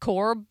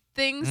core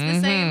things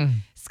the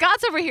same.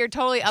 Scott's over here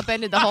totally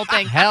upended the whole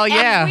thing. Hell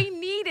yeah. And we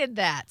needed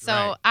that. So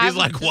Right. I'm He's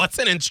like, what's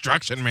an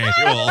instruction manual?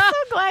 so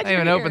glad I you're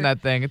even here. open that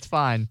thing. It's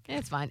fine.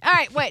 It's fine. All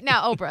right, wait,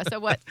 now Oprah. So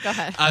what? Go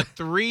ahead.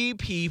 3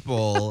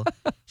 people.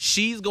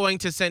 She's going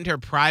to send her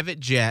private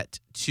jet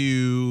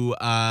to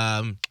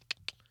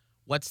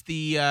what's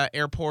the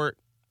airport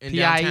in PIE?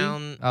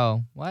 downtown?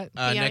 Oh, what?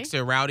 PIE? Next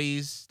to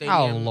Rowdy's Stadium.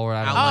 Oh, Lord,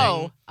 I don't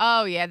Outlying.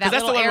 Oh yeah, that 'Cause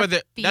that's little the one where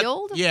the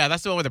airfield. yeah,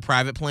 that's the one where the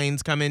private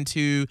planes come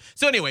into.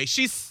 So anyway,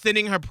 she's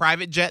sending her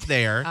private jet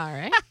there, All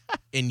right.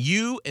 and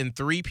you and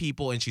 3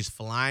 people, and she's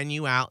flying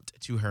you out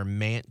to her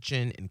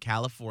mansion in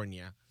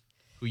California.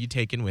 Who you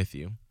taking with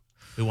you?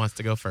 Who wants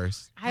to go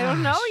first? I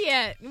don't know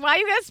yet. Why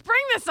you guys spring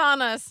this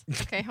on us?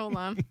 Okay, hold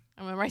on.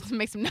 I'm gonna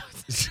make some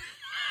notes.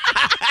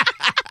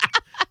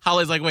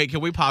 Holly's like, wait,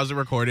 can we pause the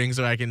recording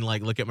so I can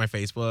like look at my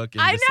Facebook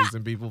and I just know. see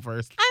some people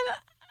first?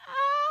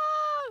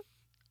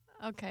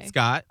 Okay.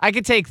 Scott. I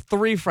could take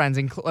 3 friends.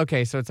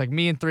 Okay, so it's like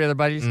me and 3 other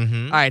buddies.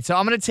 Mhm. All right, so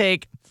I'm going to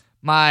take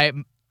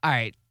all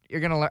right, you're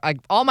going to learn. Like,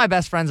 all my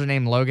best friends are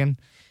named Logan.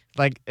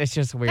 Like, it's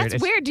just weird.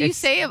 That's weird. Do you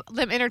say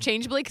them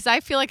interchangeably? Because I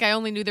feel like I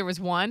only knew there was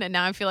one, and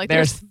now I feel like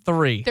There's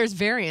 3. there's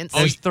variants.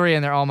 There's 3,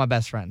 and they're all my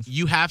best friends.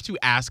 You have to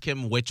ask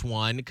him which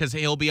one because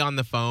he'll be on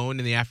the phone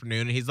in the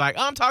afternoon and he's like,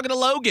 oh, I'm talking to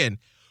Logan.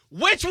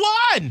 Which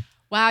one?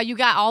 Wow, you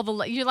got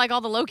you like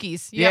all the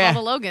Lokis. You Yeah. have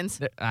all the Logans.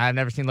 I've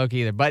never seen Loki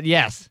either, but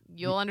yes.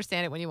 You'll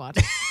understand it when you watch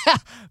it.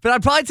 But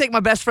I'd probably take my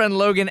best friend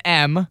Logan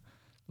M.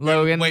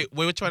 Logan Wait,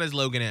 which one is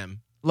Logan M?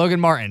 Logan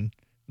Martin.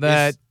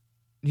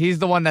 He's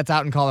the one that's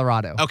out in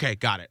Colorado. Okay,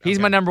 got it. He's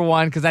Okay. my number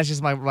one because that's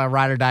just my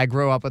ride or die. I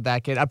grew up with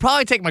that kid. I'd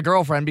probably take my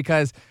girlfriend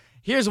because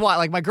here's why.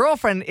 Like, my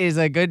girlfriend is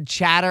a good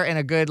chatter and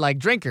a good, like,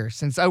 drinker.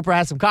 Since Oprah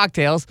has some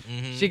cocktails,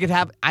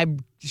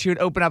 she would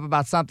open up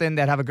about something,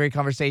 that'd have a great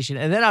conversation.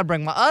 And then I'd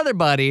bring my other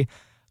buddy,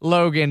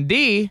 Logan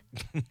D,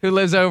 who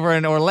lives over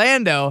in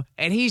Orlando,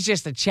 and he's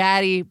just a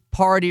chatty,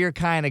 partier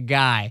kind of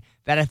guy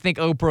that I think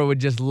Oprah would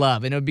just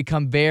love, and it would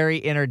become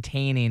very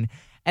entertaining.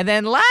 And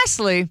then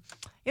lastly,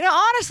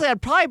 honestly,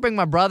 I'd probably bring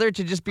my brother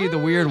to just be the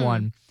weird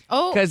one.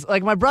 Oh, Because,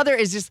 like, my brother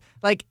is just,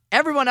 like,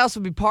 everyone else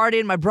would be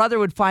partying. My brother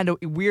would find a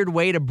weird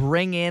way to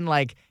bring in,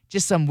 like,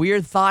 just some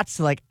weird thoughts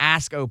to, like,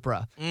 ask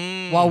Oprah.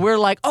 While we're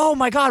like, oh,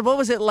 my God, what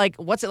was it like?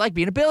 What's it like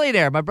being a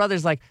billionaire? My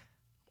brother's like,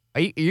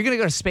 are you going to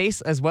go to space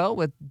as well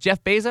with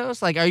Jeff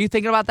Bezos? Like, are you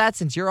thinking about that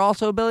since you're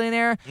also a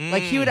billionaire?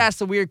 Like, he would ask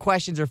the weird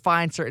questions or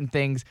find certain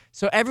things.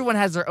 So everyone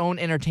has their own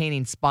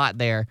entertaining spot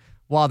there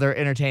while they're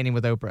entertaining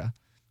with Oprah.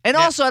 And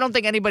also, I don't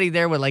think anybody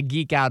there would, like,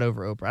 geek out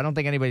over Oprah. I don't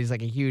think anybody's,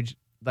 like, a huge,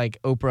 like,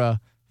 Oprah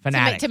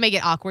fanatic. to make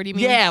it awkward, you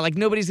mean? Yeah, like,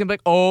 nobody's going to be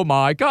like, oh,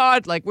 my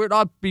God. Like, we'd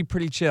all be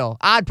pretty chill.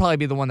 I'd probably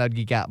be the one that would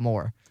geek out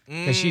more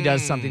because she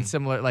does something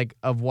similar, like,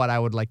 of what I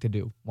would like to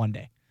do one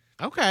day.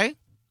 Okay.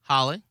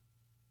 Holly.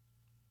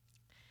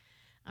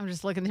 I'm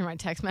just looking through my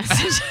text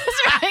messages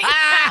right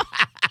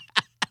now.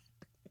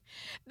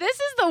 This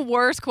is the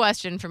worst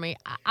question for me.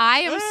 I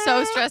am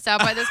so stressed out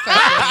by this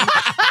question.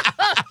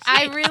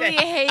 I really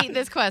hate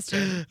this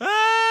question.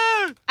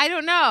 I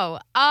don't know.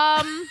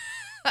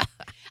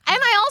 And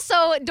I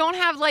also don't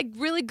have, like,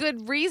 really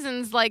good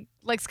reasons like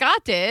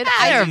Scott did.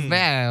 I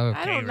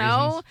don't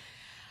know.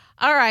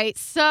 All right,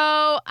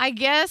 so I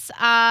guess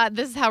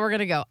this is how we're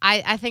gonna go.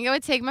 I think I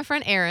would take my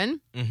friend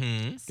Erin.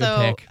 Mm-hmm.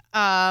 So, pick.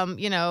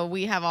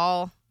 we have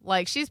all,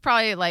 like, she's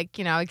probably, like,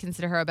 I would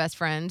consider her a best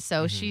friend.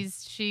 So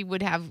she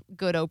would have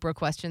good Oprah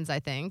questions, I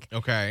think.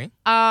 Okay.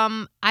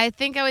 I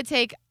think I would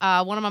take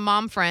one of my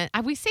mom friend.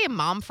 We say a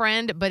mom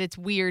friend, but it's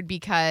weird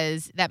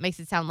because that makes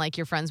it sound like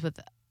you're friends with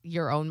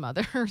your own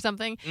mother or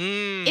something.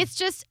 It's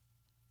just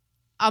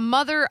a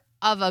mother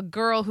of a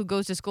girl who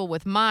goes to school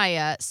with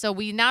Maya. So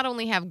we not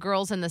only have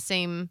girls in the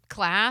same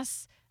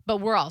class, but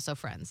we're also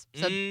friends.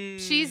 So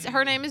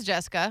her name is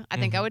Jessica. I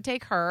think I would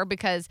take her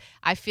because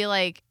I feel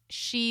like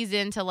she's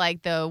into,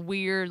 like, the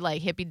weird,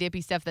 like, hippy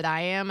dippy stuff that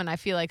I am, and I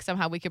feel like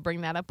somehow we could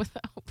bring that up with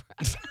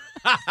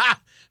Oprah.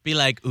 Be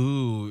like,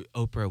 ooh,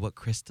 Oprah, what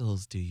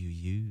crystals do you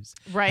use?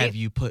 Right. Have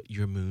you put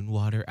your moon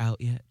water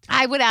out yet?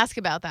 I would ask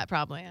about that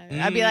probably.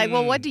 I'd be like,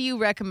 well, what do you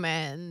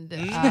recommend?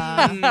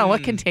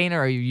 What container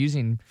are you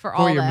using For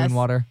all your this. moon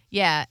water?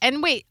 Yeah.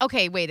 And wait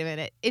a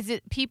minute. Is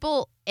it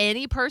people,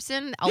 any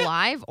person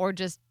alive or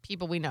just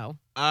people we know?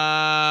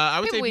 I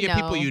would People say we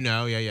people know. you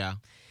know. Yeah.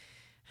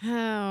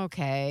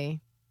 Okay.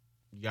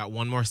 You got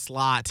one more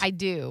slot. I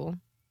do.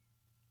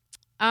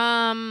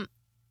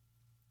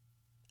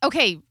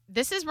 Okay,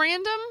 this is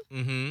random,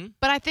 Mm-hmm.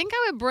 but I think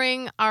I would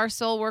bring our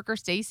soul worker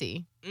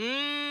Stacy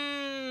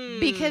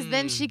because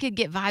then she could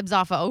get vibes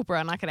off of Oprah,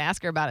 and I could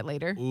ask her about it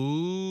later.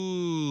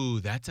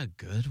 Ooh, that's a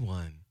good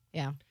one.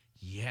 Yeah.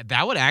 Yeah,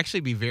 that would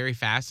actually be very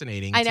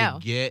fascinating I know.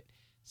 to get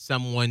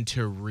someone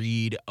to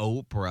read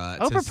Oprah.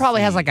 Oprah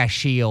probably has like a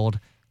shield,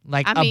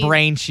 like I a mean,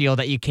 brain shield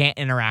that you can't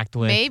interact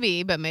with.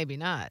 Maybe, but maybe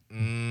not.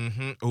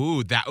 Mm-hmm.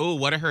 Ooh,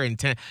 what are her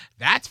intent?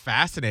 That's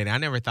fascinating. I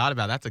never thought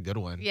about. That's a good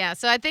one. Yeah,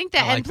 so I think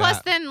that, I like and plus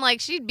that. then, like,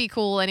 she'd be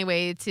cool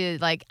anyway to,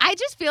 like, I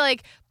just feel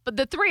like, but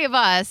the three of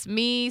us,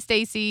 me,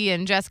 Stacy,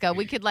 and Jessica,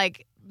 we could,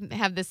 like,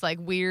 have this, like,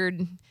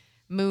 weird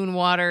moon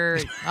water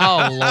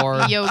Oh,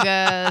 Lord.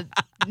 yoga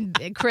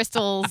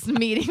crystals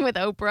meeting with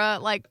Oprah,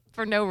 like,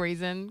 for no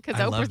reason, because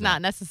I love Oprah's that.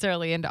 not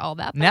necessarily into all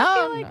that. But I No,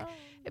 feel like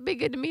it'd be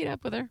good to meet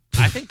up with her.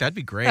 I think that'd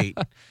be great.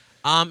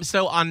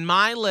 So on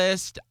my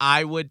list,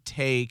 I would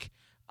take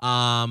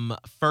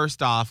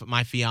first off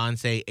my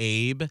fiance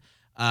Abe.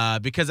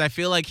 Because I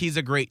feel like he's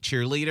a great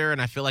cheerleader,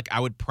 and I feel like I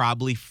would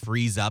probably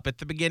freeze up at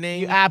the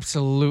beginning. You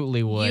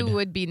absolutely would. You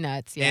would be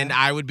nuts, yeah. And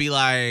I would be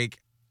like,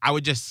 I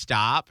would just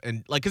stop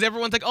and like, because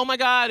everyone's like, oh my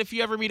God, if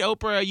you ever meet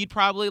Oprah, you'd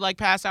probably like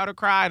pass out or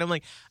cry. And I'm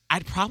like,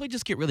 I'd probably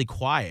just get really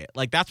quiet.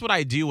 Like, that's what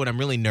I do when I'm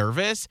really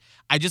nervous.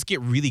 I just get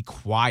really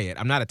quiet.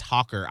 I'm not a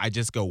talker. I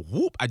just go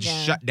whoop. I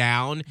just shut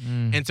down.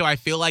 And so I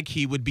feel like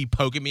he would be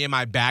poking me in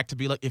my back to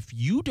be like, if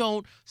you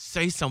don't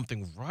say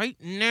something right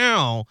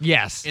now.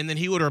 Yes. And then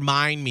he would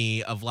remind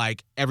me of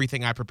like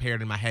everything I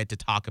prepared in my head to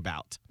talk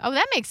about. Oh,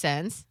 that makes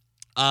sense.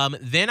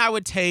 Then I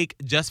would take,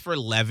 just for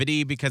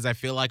levity, because I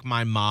feel like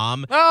my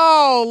mom,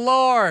 Oh,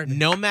 Lord.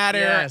 no matter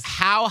Yes.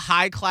 how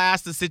high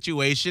class the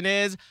situation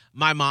is,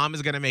 my mom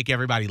is going to make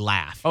everybody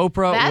laugh.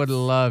 Oprah That's- would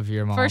love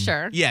your mom. For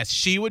sure. Yes,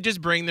 she would just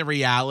bring the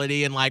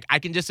reality. And like, I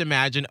can just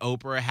imagine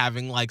Oprah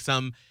having like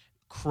some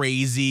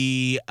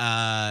crazy,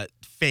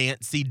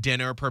 fancy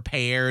dinner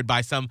prepared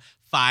by some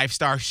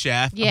 5-star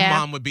chef. Yeah.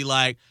 Mom would be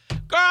like,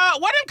 girl,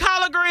 what them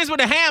collard greens with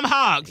the ham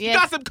hocks? You Yes.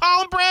 got some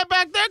cornbread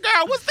back there,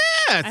 girl? What's this?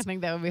 I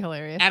think that would be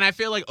hilarious. And I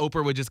feel like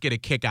Oprah would just get a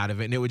kick out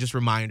of it, and it would just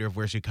remind her of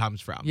where she comes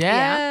from.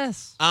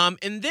 Yes.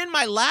 And then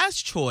my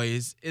last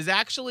choice is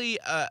actually,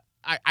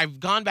 I've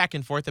gone back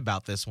and forth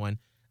about this one.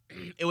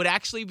 It would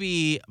actually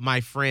be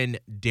my friend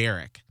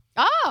Derek,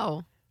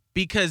 Oh.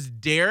 because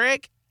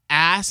Derek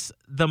asks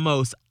the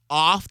most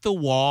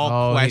off-the-wall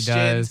Oh, questions.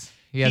 he does.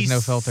 He has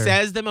no filter.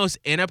 Says the most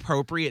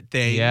inappropriate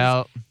things.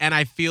 Yep. And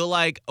I feel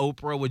like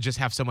Oprah would just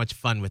have so much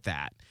fun with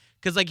that.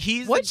 Because like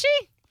Would she?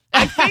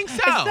 I think so. Is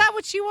that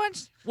what she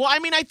wants? Well, I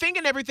mean, I think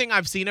in everything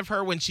I've seen of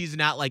her when she's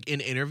not like in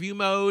interview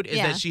mode is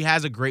Yeah. that she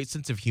has a great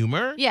sense of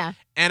humor. Yeah.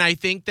 And I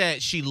think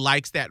that she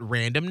likes that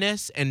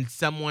randomness and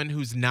someone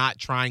who's not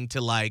trying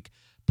to like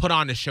put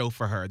on a show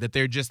for her, that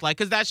they're just like,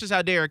 because that's just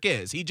how Derek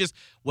is. He just,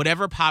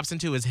 whatever pops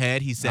into his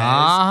head, he says.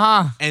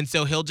 Uh-huh. And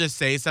so he'll just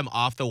say some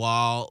off the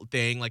wall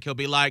thing. Like he'll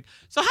be like,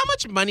 so how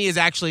much money is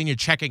actually in your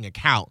checking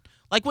account?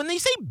 Like when they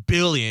say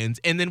billions,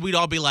 and then we'd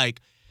all be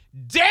like,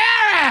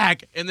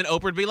 Derek! And then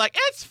Oprah would be like,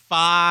 it's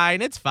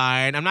fine.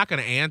 I'm not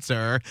going to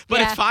answer, but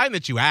Yeah. it's fine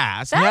that you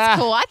asked. That's Yeah.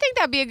 cool. I think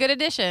that'd be a good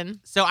addition.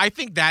 So I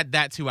think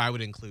that's who I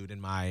would include in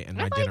my I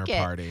like dinner it.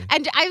 party.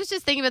 And I was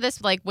just thinking about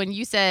this, like when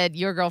you said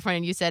your girlfriend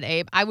and you said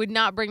Abe, I would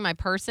not bring my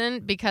person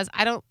because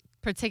I don't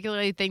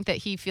particularly think that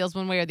he feels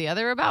one way or the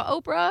other about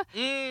Oprah.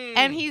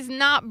 And he's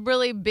not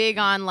really big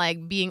on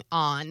like being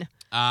on.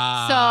 So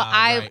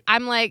Right.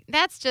 I'm like,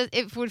 that's just,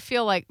 it would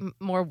feel like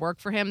more work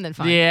for him than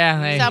fun.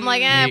 Yeah. So I'm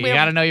like, you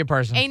got to know your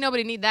person. ain't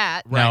nobody need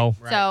that. No.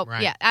 So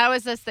right. yeah, I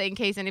was just in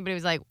case anybody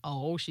was like,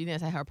 oh, she didn't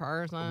say her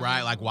person.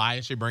 Right, like why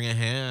is she bringing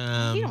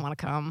him? You don't want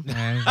to come.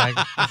 And he's like,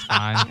 it's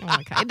fine. You don't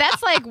wanna come.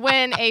 That's like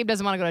when Abe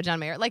doesn't want to go to John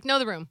Mayer. Like, know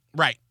the room.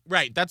 Right.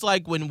 That's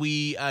like when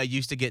we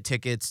used to get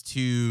tickets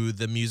to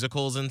the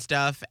musicals and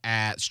stuff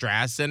at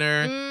Strass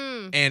Center.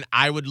 And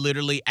I would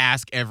literally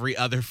ask every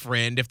other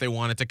friend if they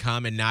wanted to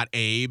come and not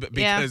Abe,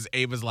 because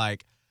Abe was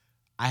like,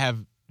 I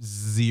have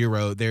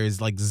zero. There's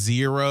like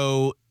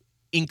zero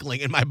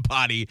inkling in my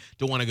body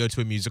to want to go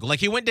to a musical. Like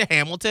he went to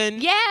Hamilton.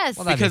 Yes.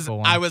 Well, that'd be a Because cool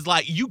one. I was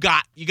like, you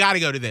got to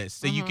go to this.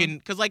 So you can,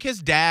 because like his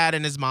dad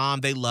and his mom,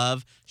 they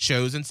love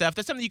shows and stuff.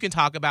 That's something you can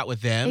talk about with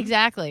them.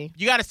 Exactly.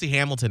 You got to see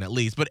Hamilton at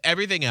least, but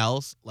everything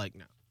else, like,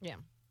 no. Yeah.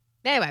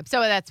 Anyway,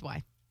 so that's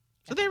why.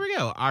 So there we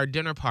go. Our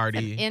dinner It's an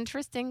party.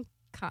 interesting.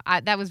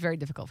 That was very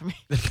difficult for me.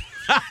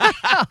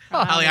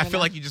 Holly, I feel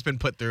like you've just been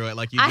put through it.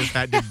 Like you just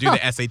had to do the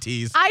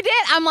SATs. I did.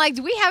 I'm like,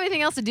 do we have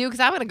anything else to do?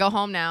 Because I'm going to go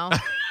home now.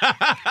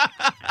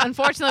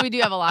 Unfortunately, we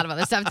do have a lot of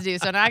other stuff to do,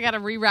 so now I got to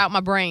reroute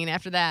my brain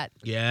after that.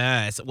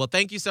 Yes. Well,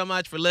 thank you so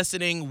much for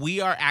listening.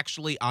 We are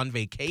actually on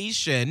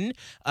vacation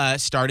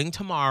starting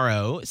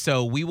tomorrow,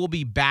 so we will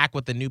be back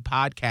with a new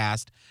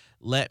podcast.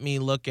 Let me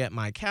look at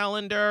my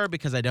calendar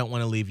because I don't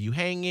want to leave you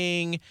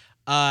hanging.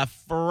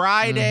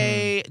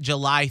 Friday,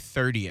 July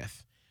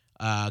 30th,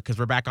 because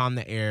we're back on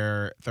the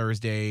air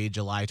Thursday,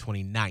 July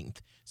 29th.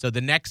 So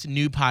the next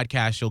new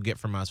podcast you'll get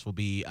from us will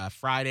be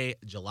Friday,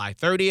 July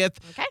 30th.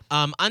 Okay.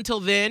 Until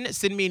then,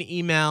 send me an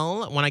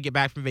email. When I get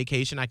back from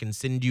vacation, I can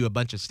send you a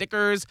bunch of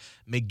stickers.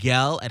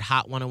 Miguel at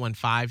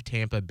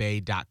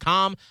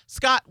hot1015tampabay.com.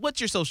 Scott, what's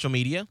your social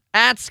media?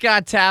 At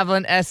Scott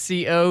Tavlin,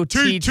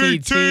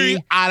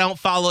 SCOTTT. I don't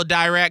follow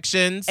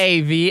directions.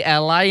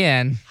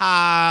 AVLIN.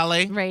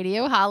 Holly.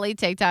 Radio Holly,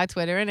 TikTok,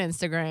 Twitter, and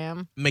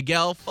Instagram.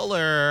 Miguel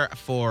Fuller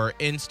for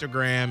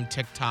Instagram,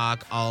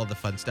 TikTok, all the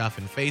fun stuff,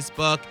 and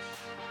Facebook.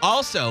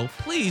 Also,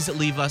 please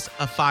leave us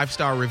a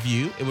 5-star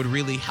review. It would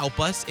really help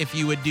us if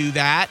you would do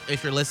that.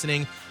 If you're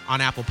listening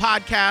on Apple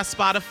Podcasts,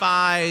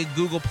 Spotify,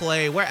 Google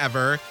Play,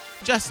 wherever,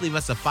 just leave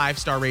us a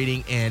 5-star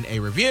rating and a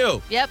review.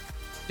 Yep.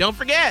 Don't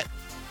forget,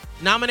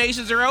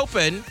 nominations are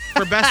open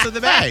for Best of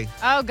the Bay.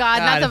 Oh, God.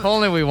 God, if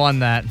only we won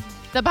that.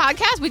 The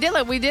podcast? We did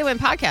win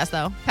podcast,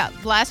 though.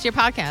 Last year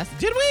podcast.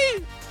 Did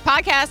we?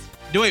 Podcast.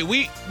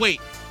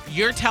 Wait.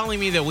 You're telling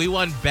me that we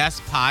won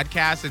Best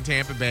Podcast in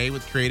Tampa Bay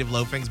with Creative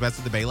Loafing's Best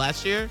of the Bay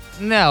last year?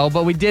 No,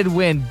 but we did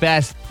win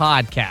Best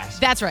Podcast.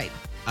 That's right.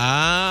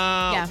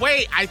 Yeah.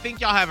 Wait, I think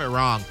y'all have it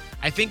wrong.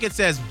 I think it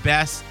says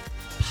Best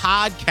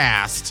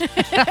Podcast.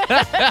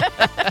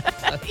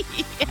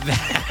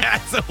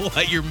 That's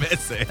what you're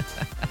missing.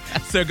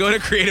 So go to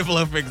Creative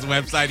Loafing's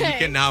website. You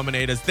can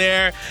nominate us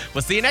there.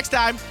 We'll see you next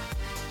time.